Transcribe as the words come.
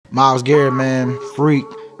Myles Garrett, man, freak.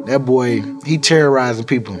 That boy, he terrorizing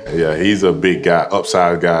people. Yeah, he's a big guy,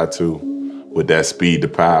 upside guy too, with that speed to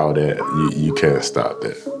power that you can't stop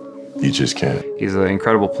that. You just can't. He's an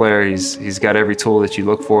incredible player. He's got every tool that you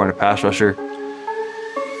look for in a pass rusher.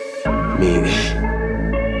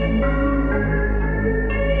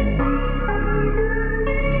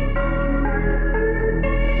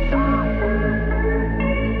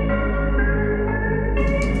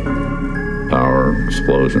 Power,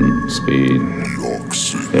 explosion, speed,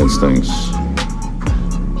 instincts.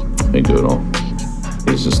 He can do it all.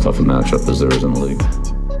 He's as tough a matchup as there is in the league.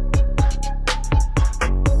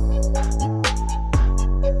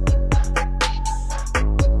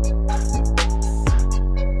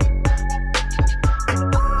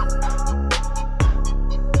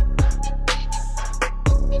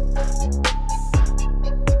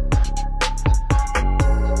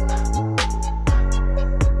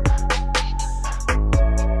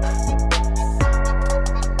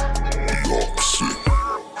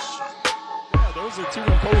 Those are two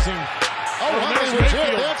imposing. Oh,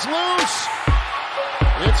 that's loose.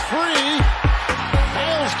 It's free.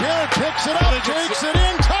 Myles Garrett picks it up, takes it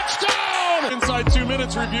in, touchdown! Inside 2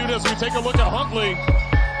 minutes reviewed as we take a look at Huntley.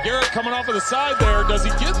 Garrett coming off of the side there. Does he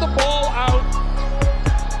get the ball out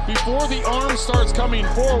before the arm starts coming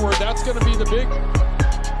forward? That's going to be the big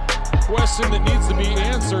question that needs to be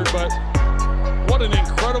answered, but what an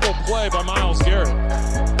incredible play by Myles Garrett.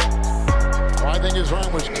 Well, I think his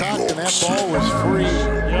arm was cocked and that ball was free.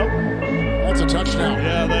 Yep. That's a touchdown.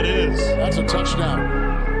 Yeah, that is. That's a touchdown.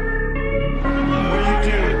 What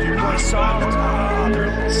do? Do you play soft? They're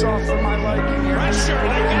a little soft for my liking here. Pressure,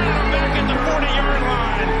 they got him back at the 40-yard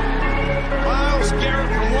line. Myles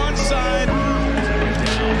Garrett from one side.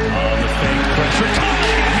 Oh, the fake pressure.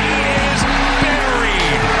 He is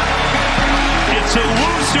buried. It's a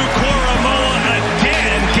Wusu Koramoa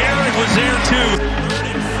again. Garrett was there too.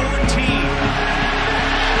 14.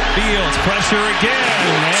 Fields pressure again,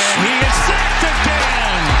 and he is sacked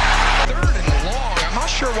again. Third and long. I'm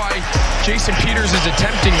not sure why Jason Peters is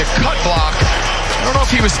attempting the cut block. I don't know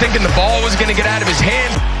if he was thinking the ball was going to get out of his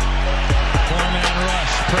hand. Four-man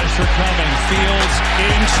rush, pressure coming. Fields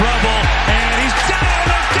in trouble, and he's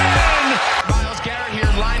down again. Myles Garrett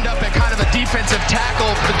here lined up at kind of a defensive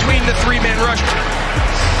tackle between the three-man rush.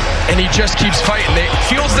 And he just keeps fighting.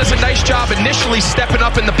 Fields does a nice job initially stepping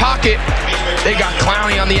up in the pocket. They got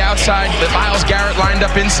Clowney on the outside, but Myles Garrett lined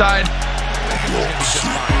up inside. Over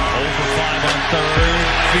 5 on third.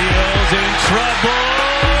 Fields in trouble.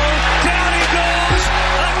 Down he goes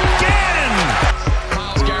again.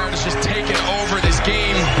 Myles Garrett is just taking over this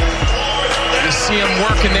game. You see him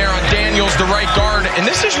working there on Daniels, the right guard. And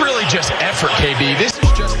this is really just effort, KB. This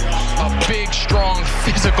is just a big, strong,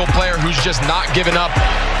 physical player who's just not giving up.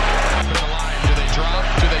 Do they drop?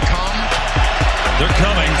 Do they come? They're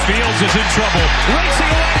coming. Fields is in trouble.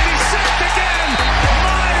 Racing away. He's sacked again.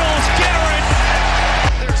 Myles Garrett.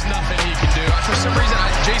 There's nothing he can do. For some reason,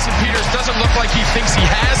 Jason Peters doesn't look like he thinks he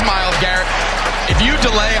has Myles Garrett. If you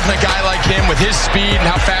delay on a guy like him with his speed and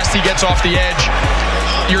how fast he gets off the edge,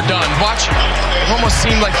 you're done. Watch. It almost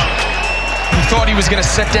seemed like he thought he was going to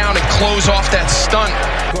sit down and close off that stunt.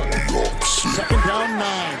 Second down, 9.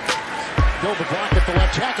 Build the block at the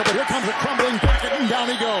left tackle, but here comes a crumbling bracket, and down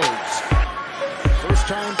he goes. First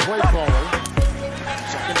time play caller.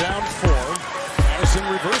 Second down, 4. Addison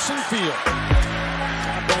reversing field.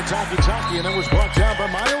 By Taki, and then was brought down by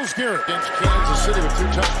Myles Garrett against Kansas City with 2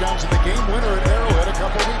 touchdowns in the game winner at Arrowhead a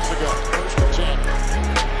couple weeks ago. First and 10.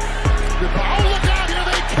 Oh, look out! Here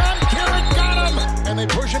they come! Garrett got him! And they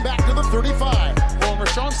push him back to the 35. Well,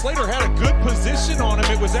 Rashawn Slater had a good position on him.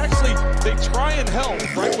 It was actually, they try and help,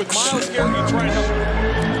 right? With Myles Garrett, you try and help.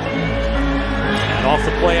 And off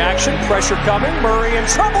the play action, pressure coming. Murray in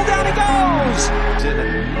trouble, down he goes.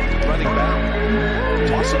 Running back.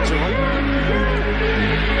 Toss it to him.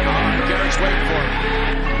 Garrett's waiting for him.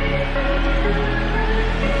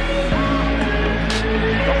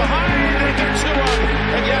 From behind, they get to him.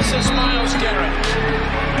 And yes, it's Myles Garrett.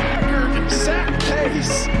 Record sack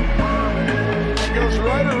pace. Goes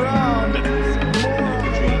right around.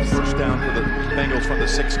 First down for the Bengals from the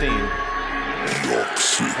 16. And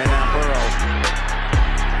now Burrow.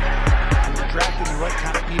 We're drafting the right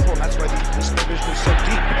kind of people. That's why this division is so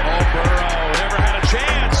deep. Oh, Burrow never had a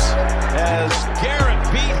chance as Garrett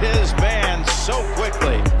beat his man so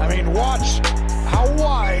quickly. I mean, watch how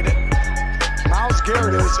wide Myles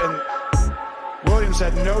Garrett is, and Williams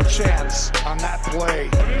had no chance on that play.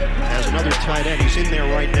 As another tight end, he's in there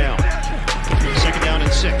right now. Second down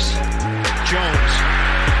and 6. Jones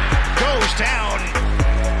goes down.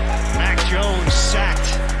 Mac Jones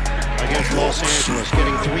sacked against Los Angeles,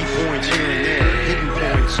 getting 3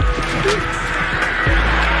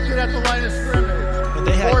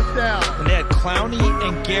 Clowney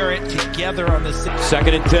and Garrett together on the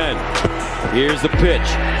 2nd and 10. Here's the pitch.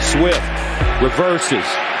 Swift reverses.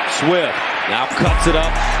 Swift now cuts it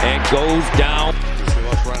up and goes down. They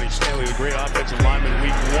lost Ronnie Stanley, the great offensive lineman,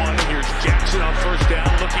 week 1. Here's Jackson on 1st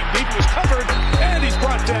down, looking deep, was covered, and he's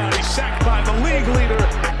brought down. He's sacked by the league leader.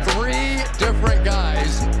 3 different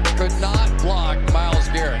guys could not block Myles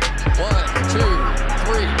Garrett. 1, 2,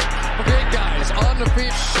 3. Big guys on the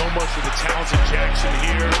feet. So much for the talents of Jackson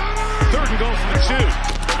here. 3rd and goal from the 2.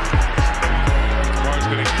 Carr's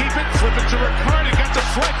going to keep it, flip it to Ricard, it got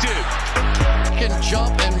deflected. Can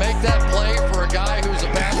jump and make that play for a guy who's a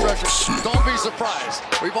pass rusher. Don't be surprised.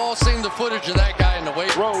 We've all seen the footage of that guy in the weight.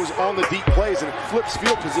 Throws on the deep plays and flips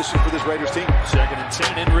field position for this Raiders team. 2nd and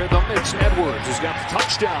 10 in rhythm. It's Edwards who's got the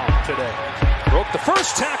touchdown today. Broke the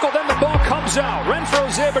first tackle, then the ball comes out.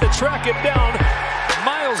 Renfro's able to track it down.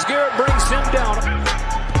 Myles Garrett brings him down.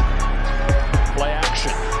 Play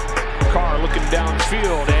action. Carr looking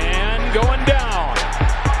downfield and going down.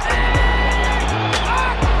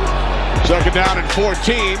 2nd down and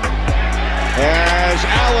 14. As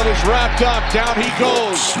Allen is wrapped up, down he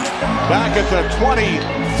goes. Back at the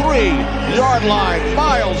 23-yard line,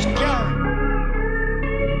 Myles Garrett.